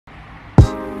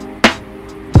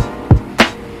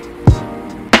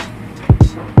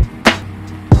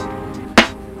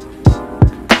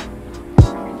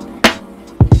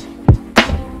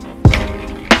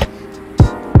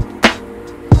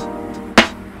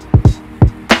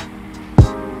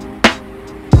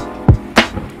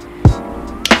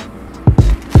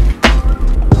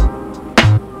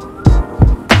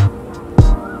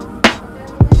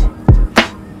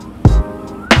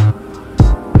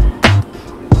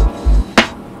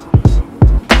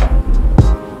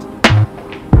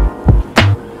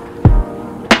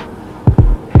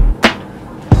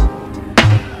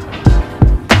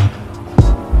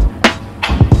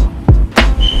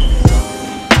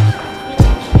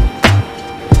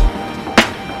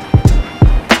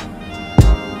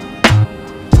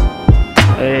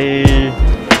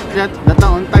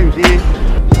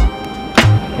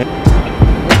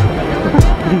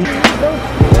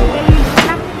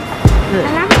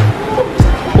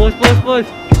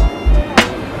Pause.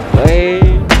 Hey.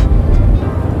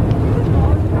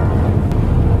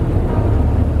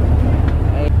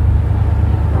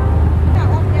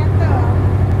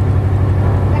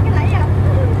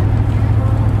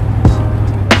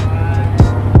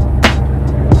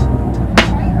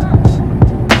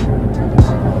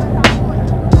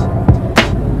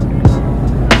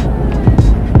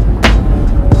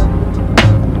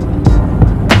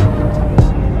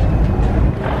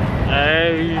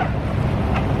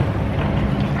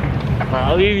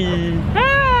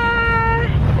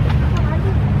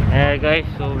 Hi guys,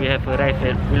 so we have arrived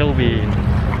at Pulau Ubin.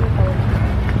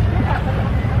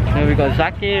 Now we got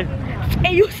Zakir.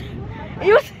 Ayus!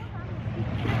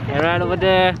 And right over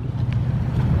there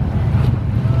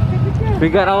we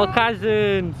got our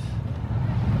cousins.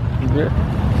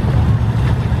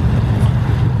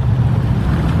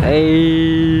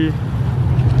 Hey.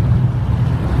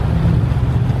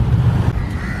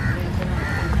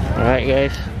 Alright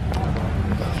guys,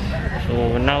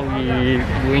 so now we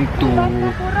going to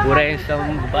rent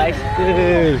some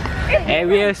bicycle, and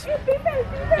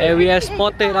we have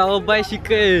spotted our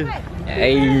bicycle.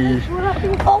 Hey.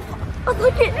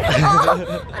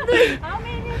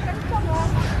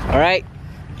 Alright,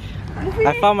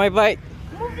 I found my bike.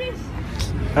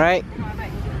 Alright,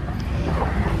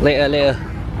 later.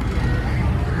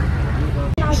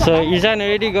 So Izan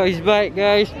already got his bike,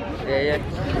 guys.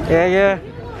 Yeah.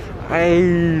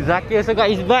 Hey, Zaki also got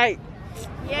his bike.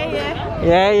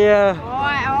 Yeah.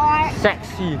 Alright.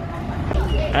 Sexy.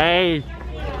 Hey,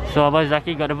 so Abang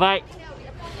Zaki got the bike.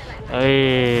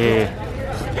 Hey.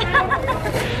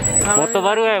 Motor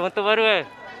baru eh.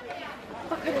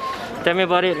 Tell me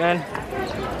about it, man.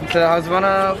 It's a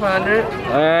Husqvarna 500.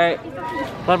 Alright.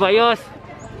 What about yours?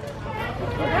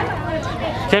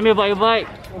 Tell me about your bike.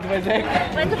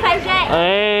 Butterfly Jack.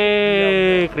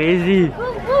 Hey, crazy.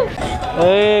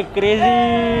 Hey,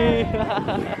 crazy.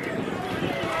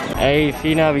 Hey,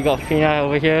 Fina, we got Fina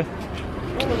over here.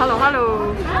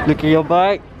 Hello. Look at your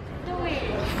bike.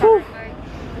 Whew.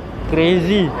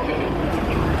 Crazy.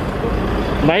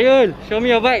 Mayul, show me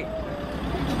your bike.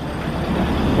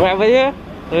 Right over here.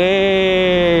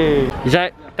 Hey.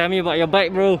 Zat, tell me about your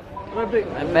bike, bro. My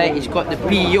bike is got the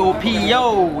PO.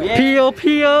 Yeah. PO.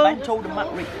 Bancho the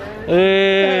Matric.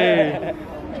 Hey.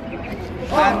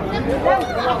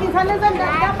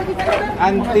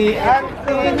 Auntie.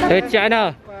 Hey, Cik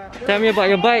Ana, tell me about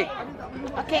your bike.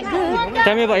 Okay, good.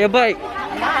 Tell me about your bike.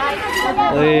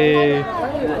 Hey.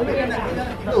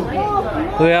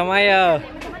 Hey, Amaya.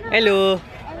 Hello.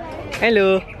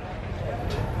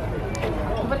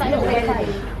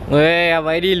 Hey,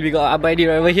 Abang Aidil, we got Abang Aidil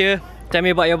right over here. Tell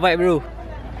me about your bike, bro.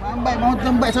 My bike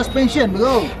mountain bike suspension,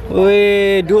 bro.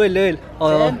 Wey, dual.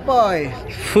 Oh, Boy.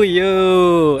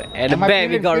 fuyo. At the My back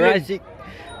we got feeling.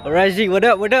 Razik, what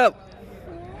up?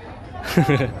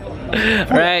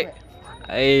 Right.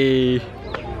 Hey.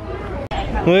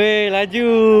 Wey,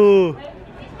 laju.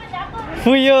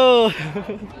 Fuyo.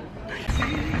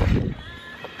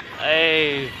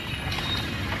 Hey.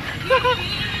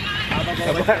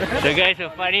 The guys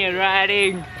are funny and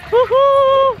riding.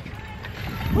 Woohoo!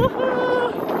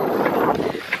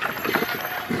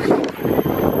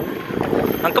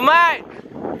 Uncle Mike!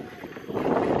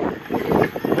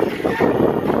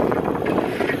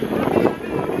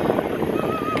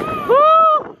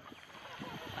 Woo!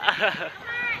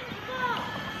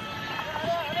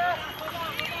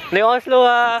 They all slow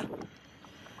ah.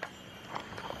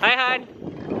 Hi Han.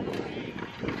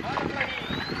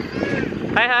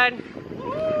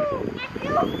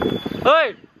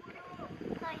 Oi.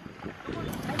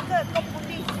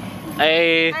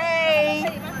 Hey.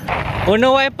 Oh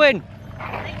no, what happened?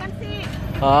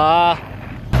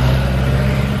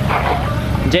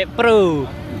 Jet Pro.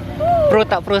 Pro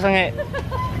tak pro sangat.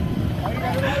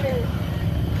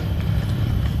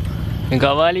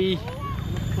 Kat Bali.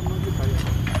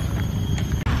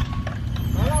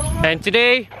 And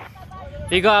today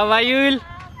we got Abayul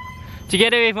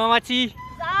together with Mama Chi.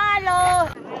 Hello.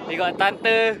 We got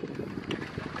Tante.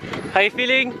 How you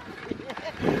feeling?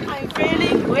 I'm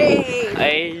feeling great.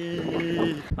 Hey.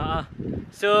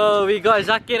 So we got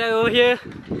Zakir over here,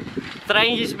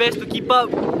 trying his best to keep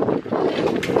up.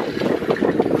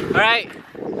 Alright.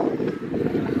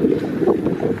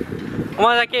 Come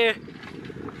on Zakir.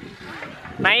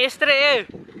 Naik straight je.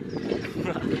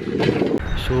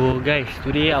 So guys,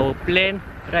 today our plan,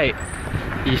 right,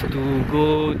 is to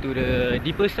go to the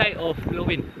deeper side of Pulau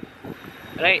Ubin.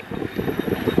 Right.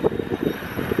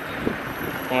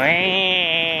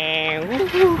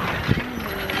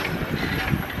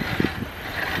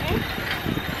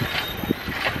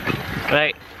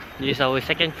 Right, this is our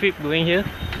second trip going here.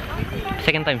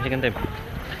 Second time.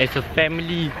 It's a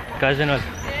family cousin all.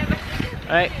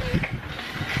 Alright.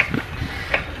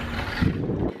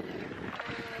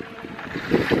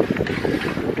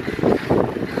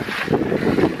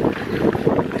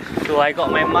 So I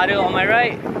got my mother on my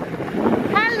right.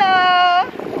 Hello.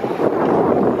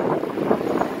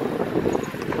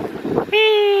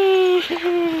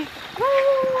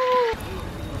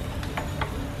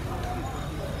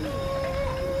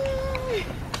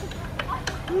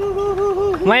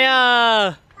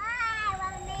 Maya!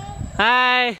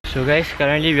 Hi! So guys,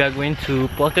 currently we are going to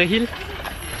Porter Hill,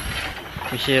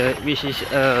 which is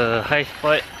a high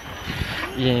spot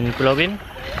in Pulau Ubin,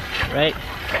 right?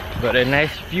 Got a nice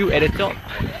view at the top.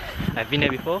 I've been there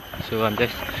before, so I'm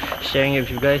just sharing it with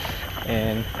you guys,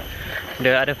 and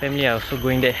the other family are also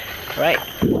going there, right?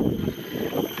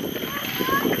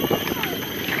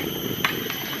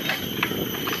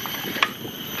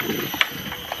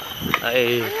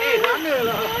 Hai.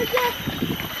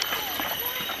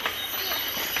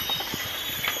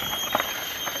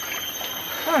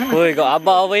 Oi, got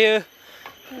abah over here.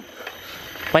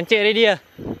 Pancit ready ah.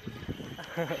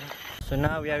 So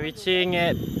now we are reaching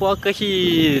at Pulau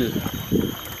Hill.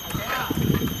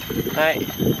 Right,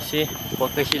 see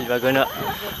Pulau Hill. We're gonna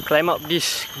climb up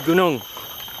this gunung.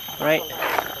 Right.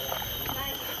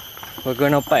 We're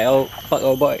gonna park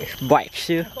our bikes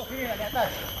here.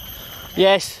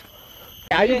 Yes.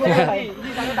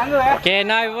 Okay,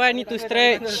 now everyone need to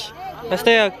stretch.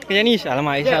 Faster, kerja ni.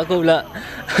 Alamak, isyak aku pula.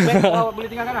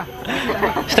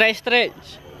 Stretch.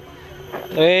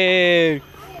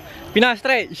 Pina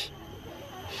stretch.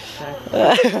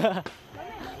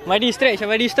 Madi stretch.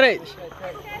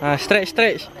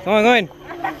 Stretch. Come on.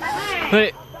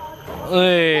 Hey.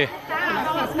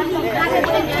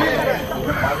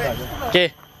 Okay.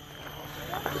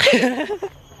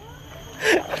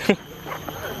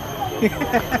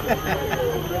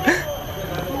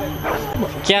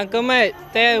 Okay, Uncle Matt,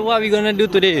 tell what we gonna do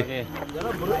today. Okay.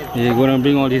 We're gonna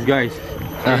bring all these guys,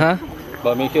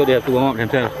 but make sure they have to warm up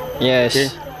themselves. Yes. Okay.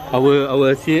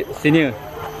 Our senior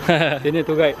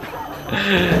tour guide.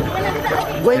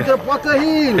 Going to Pulau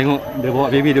Hill. Tengok dia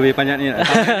bawa baby dia punya panjat ni.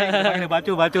 Dia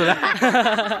bacul lah.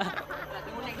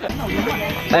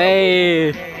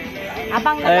 Hey.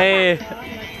 Abang Hey.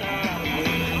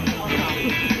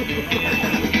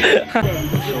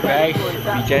 So guys,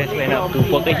 we just went up to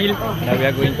Porter Hill. Now we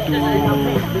are going to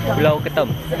Pulau Ketam.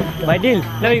 Maidil,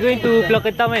 now we going to Pulau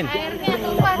Ketam kan?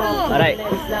 Alright.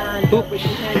 Oops.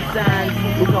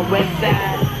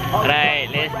 Alright,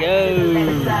 let's go.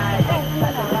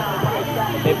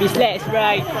 Baby let's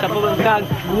ride. Siapa bengkang,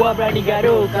 gua berani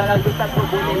gaduh. Kalau aku takut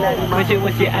boleh lari.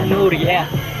 Masih Anur, yeah.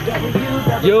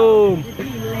 Jom.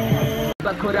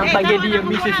 Korang panggil dia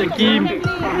Mrs. Hakim.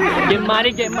 Get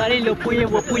money, lo punya,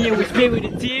 gua punya, we play with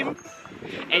the team.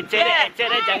 Encara,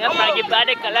 jangan panggil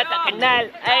pada kalau tak kenal.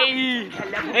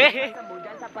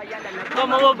 Kau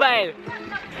mau mobile.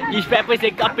 These rappers,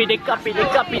 they copy.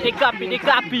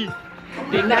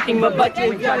 They nothing but baca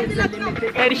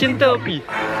edition topi.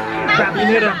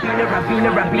 Rapina.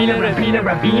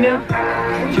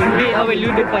 Curi awal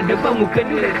lu depan muka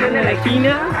dia kena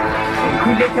lakina.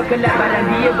 Kulit coklat barang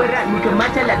dia berat muka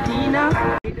macam Latina.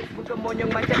 Muka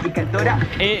monyong macam ikan torak.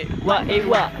 Wak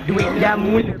duit dah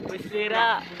mula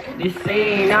berserak. They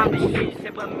say I'm the shit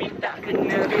sebab minta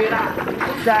kena berak.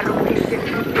 Sarung t-shirt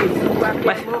putih suar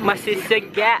masih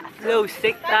segak flow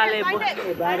sick tale buah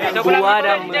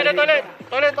dah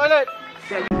toilet.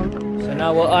 So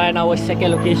now we're on our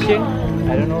second location.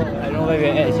 I don't know where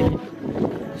we're at actually.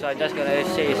 So I'm just gonna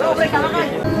say it's our second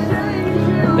location.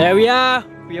 There we are.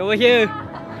 We over here.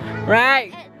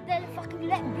 Right. At the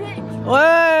fucking lap bridge.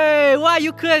 Hey, why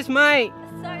you curse, mate?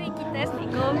 Sorry, kita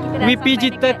assalamualaikum. Kita dah We sampai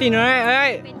PG-13, dekat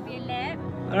alright? PNP lab.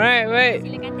 Alright, wait.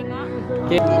 Silakan tengok.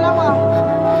 Okay.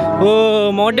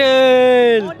 Oh,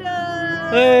 model.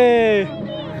 Hey,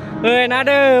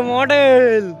 another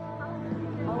model.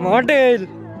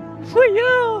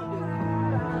 Fuyo.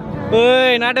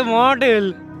 Hey, another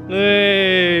model.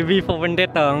 Hey, V for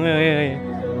Vendetta.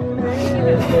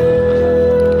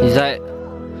 Izzat.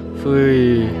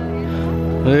 Fui.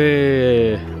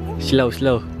 Hey, slow.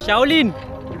 Shaolin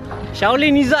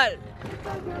Izzat.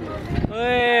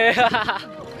 Hey.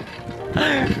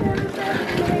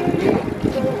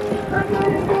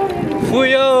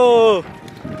 Fuyo.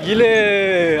 Gila.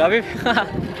 Habis.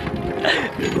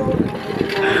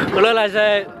 Tolong lah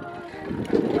Zat.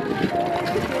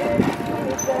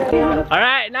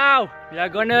 Alright, now we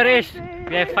are gonna race.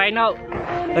 We have find out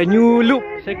a new loop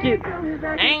circuit.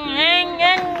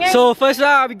 So first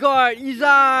lah we got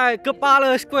Izzat.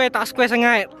 Kepala square tak square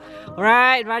sangat.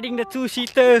 Alright, riding the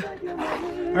 2-seater.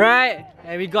 Alright,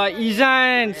 and we got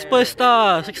Izan,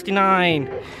 Superstar 69.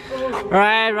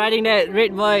 Alright, riding that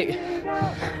red bike.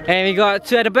 And we got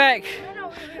two at the back.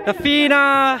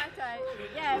 Rafina.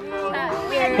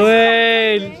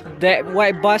 Wait, that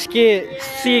white basket,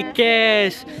 sick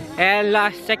cash. And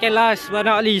second last but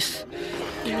not least,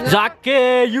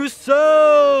 Zakir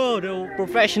Yusof, the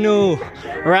professional.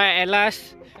 Alright, and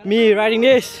last, me riding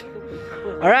this.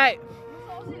 Alright,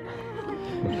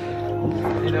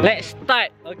 let's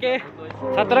start, okay?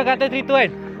 Satu orang kata 3, 2,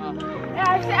 1.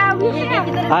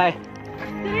 Hai.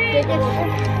 3,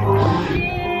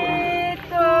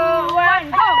 2, 1,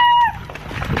 go!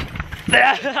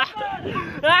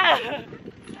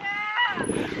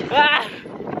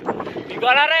 We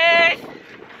got a race!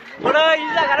 Udah,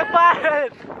 Izzah kat depan!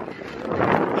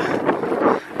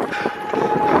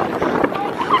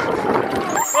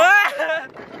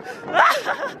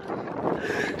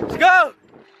 Let's go!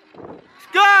 Let's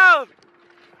go!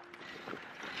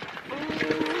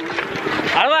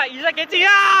 Alamak, Izzah catching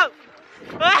up!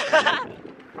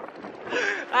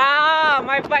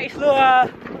 My bike slow ah.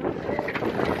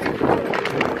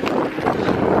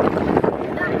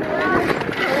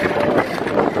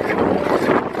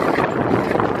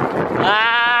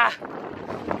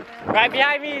 Right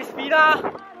behind me is Fina.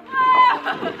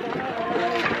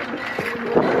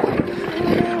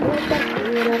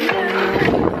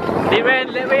 They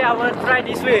went that way, I will try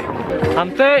this way.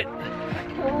 I'm third.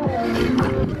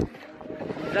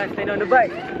 Just stand on the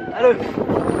bike. Hello.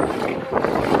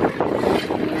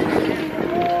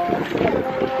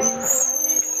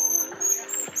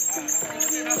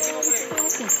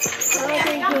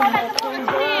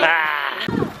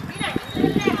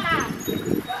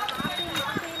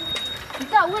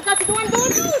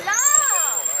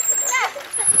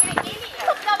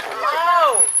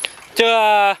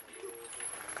 Chưa.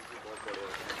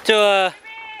 Chưa.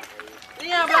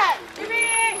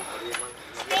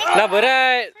 Dah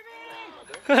berat.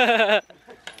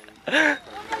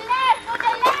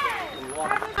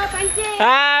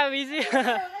 Busy.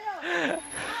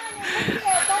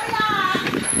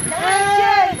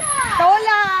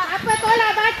 Tolak! Apa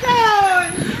tolak bacon?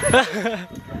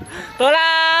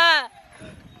 Tolak.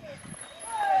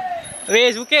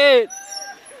 Race bukit.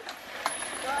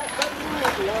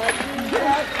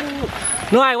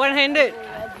 No, I one-handed.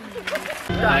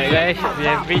 Alright guys, we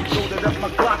have reached.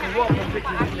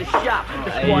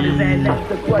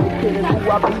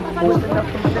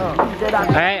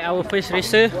 Alright, our first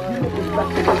racer.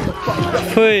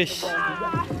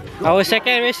 Our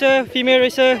second racer, female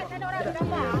racer.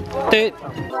 Third.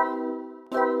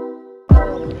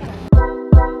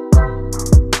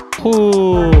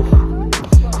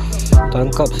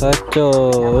 Tangkap saja.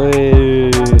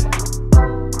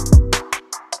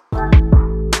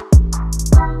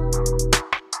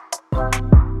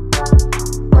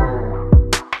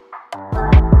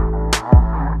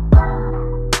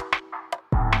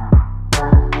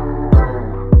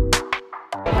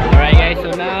 So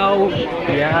now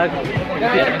we are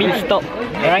at pit stop.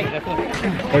 Alright,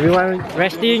 everyone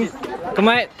resting.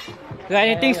 Kemat, got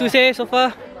anything to say so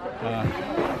far?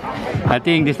 I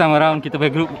think this time around kita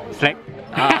punya group slack.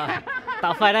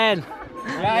 Tak fun kan?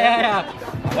 Ya.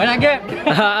 Banyak gap.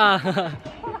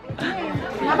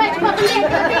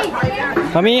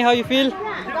 Mami, how you feel?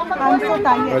 I'm so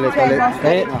tired.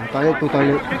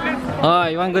 Toilet. Oh,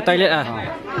 you want go toilet ah?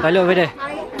 Toilet over there.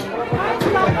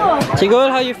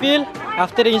 Cigol, how you feel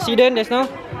after the incident just now?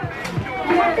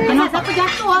 Kenapa siapa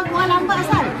jatuh? Gua lambat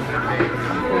asal.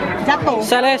 Jatuh.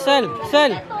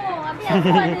 Sal.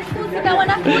 Kawan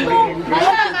aku tu.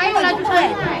 Ayo laju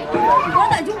saya. Kau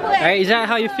tak jumpa kan? Alright, Izzat,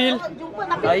 how you feel?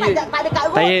 Tired.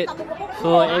 Tired.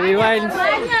 So everyone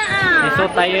is so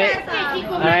tired.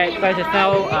 Alright, because just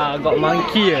now got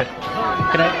monkey.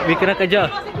 We kena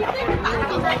kejar.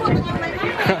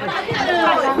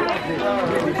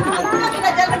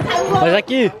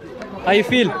 Zaki, how you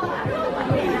feel?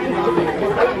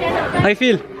 How you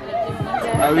feel?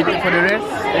 I waiting for the rest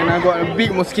and I got a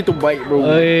big mosquito bite, bro.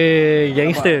 Oi,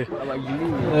 gangster.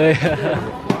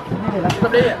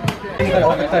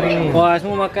 Wah,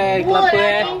 semua makan kelapa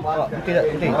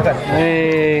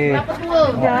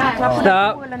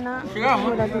Stop.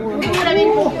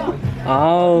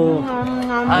 Oh.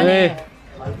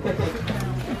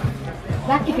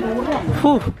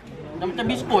 Dah macam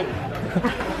biskut.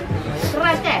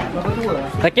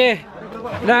 Okay.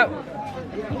 Dah.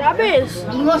 Dah habis.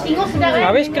 Ingus sedap kan?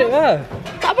 Habis skrip lah.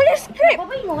 Tak boleh skrip.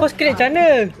 Kau skrip macam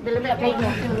mana?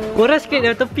 Korang skrip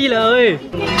dalam tepi lah weh.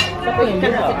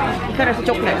 Ikan rasa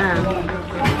coklat lah.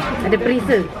 Ada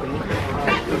perisa.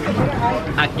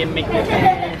 I can make it.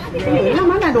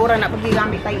 Mana ada orang nak pergi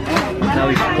ambil kayu. Now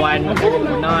it's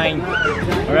 1:09.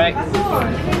 Alright.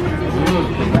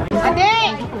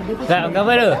 Adik. Zat,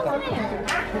 gambar tu?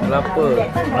 Berapa?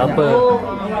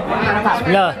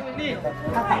 Sebelah.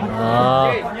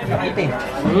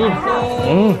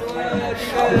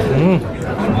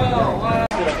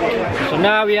 So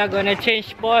now we are gonna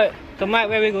change spot. Tomat,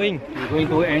 where we going? We're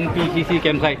going to NPCC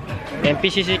campsite.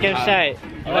 NPCC campsite.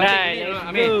 Alright, let's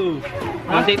go.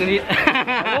 I'm taking it.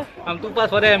 I'm too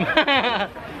fast for them.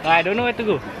 I don't know where to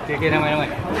go. Okay, ramai.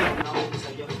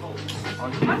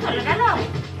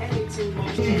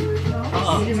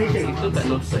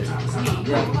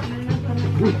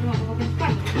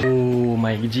 Oh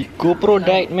my GoPro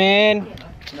died, man.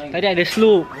 Tadi ada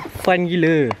slope. Fun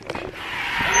gila.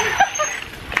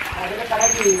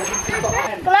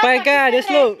 Fun kan ada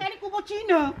slope. Kali kubur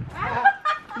Cina.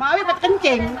 Mak Abi buat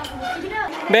kencing.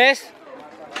 Best.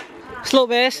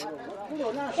 Slope best.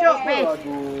 Syok, best.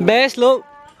 Best slope.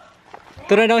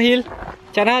 Turun downhill.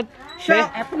 Macam mana? Syok,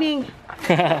 happening.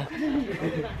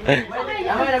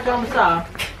 Apa dah kau besar?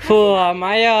 Fuh,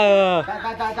 Maya.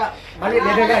 Tak. Balik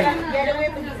dia guys.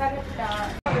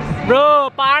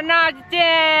 Bro, panas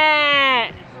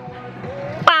cek.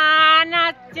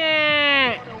 Panas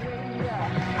cek.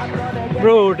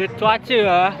 Bro, the cuaca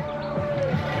ah.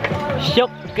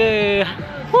 Syok ke.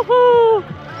 Woohoo.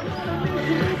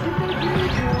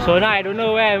 So now I don't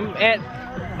know where I'm at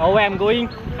or where I'm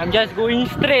going. I'm just going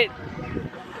straight.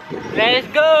 Let's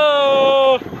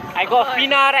go. I got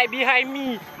Fina right behind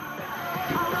me.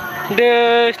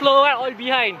 The slow one all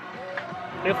behind.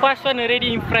 The fast one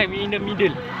already in front, we in the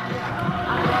middle.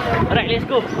 Alright, let's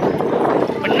go.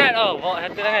 Penat tau bawa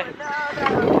satu tangan.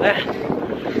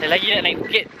 Saya lagi nak naik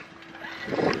bukit.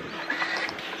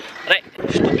 Alright,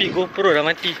 stupid GoPro dah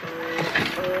mati.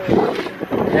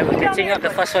 Never catching up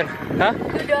the fast one. Ha?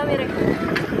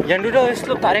 Yang duduk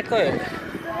slope tak record.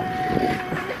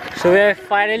 So we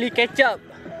finally catch up.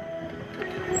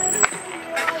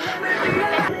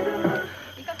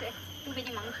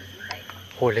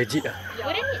 Oh legit lah.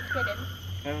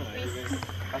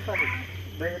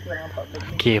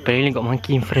 Okay, apparently got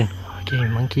monkey in front. Okay,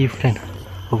 monkey in front.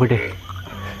 Over there.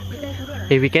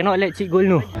 Hey, we cannot let Cik Gol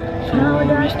know. So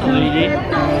we stop already.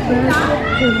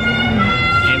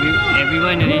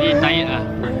 Everyone already tired lah.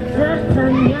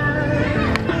 So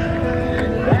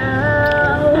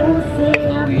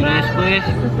we rest first,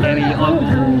 then we all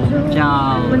go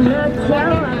ciao.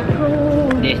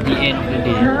 That's the end of the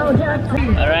day.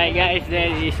 Alright guys, that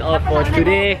is all for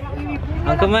today.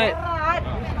 Uncle Mat,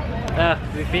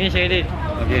 we finished already.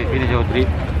 Okay, finish your trip.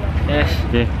 Yes.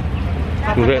 Okay.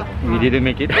 Too bad we didn't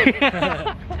make it.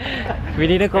 We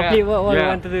didn't complete what we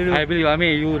wanted to do. I believe,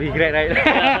 Ami, you regret, right?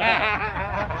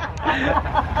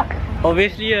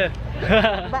 Obviously, yeah.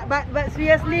 But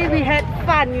seriously, we had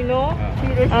fun, you know.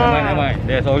 Never mind.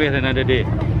 There's always another day.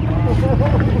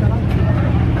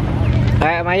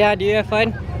 Alright, Maya, do you have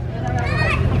fun?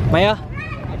 Maya?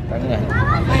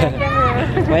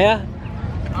 Maya?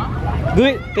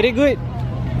 Good? Very good?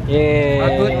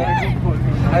 Yeah. Good.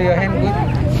 Are your hand good?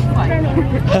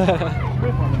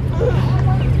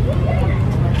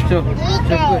 So good.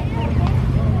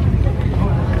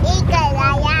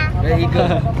 Very good.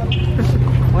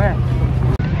 Where?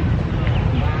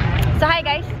 So hi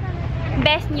guys,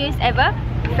 best news ever.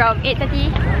 From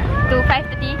 8:30 to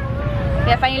 5:30,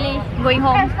 we are finally going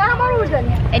home.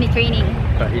 Any training.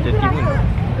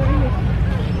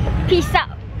 Peace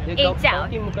out. Ciao.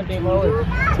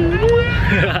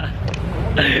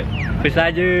 Peace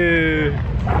saja.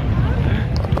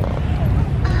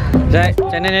 Zat,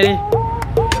 macam mana ni?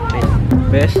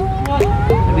 Best.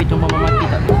 Tapi cuma mati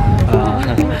tak.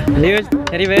 Lius,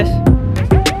 cari best.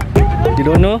 You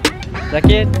don't know?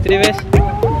 Zakir, cari best.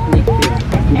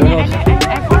 You don't know?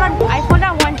 I fall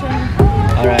down once only.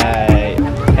 Alright.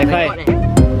 High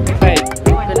five.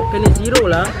 Kena zero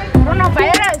lah.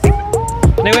 Coronavirus.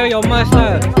 Then wear your mask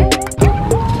lah.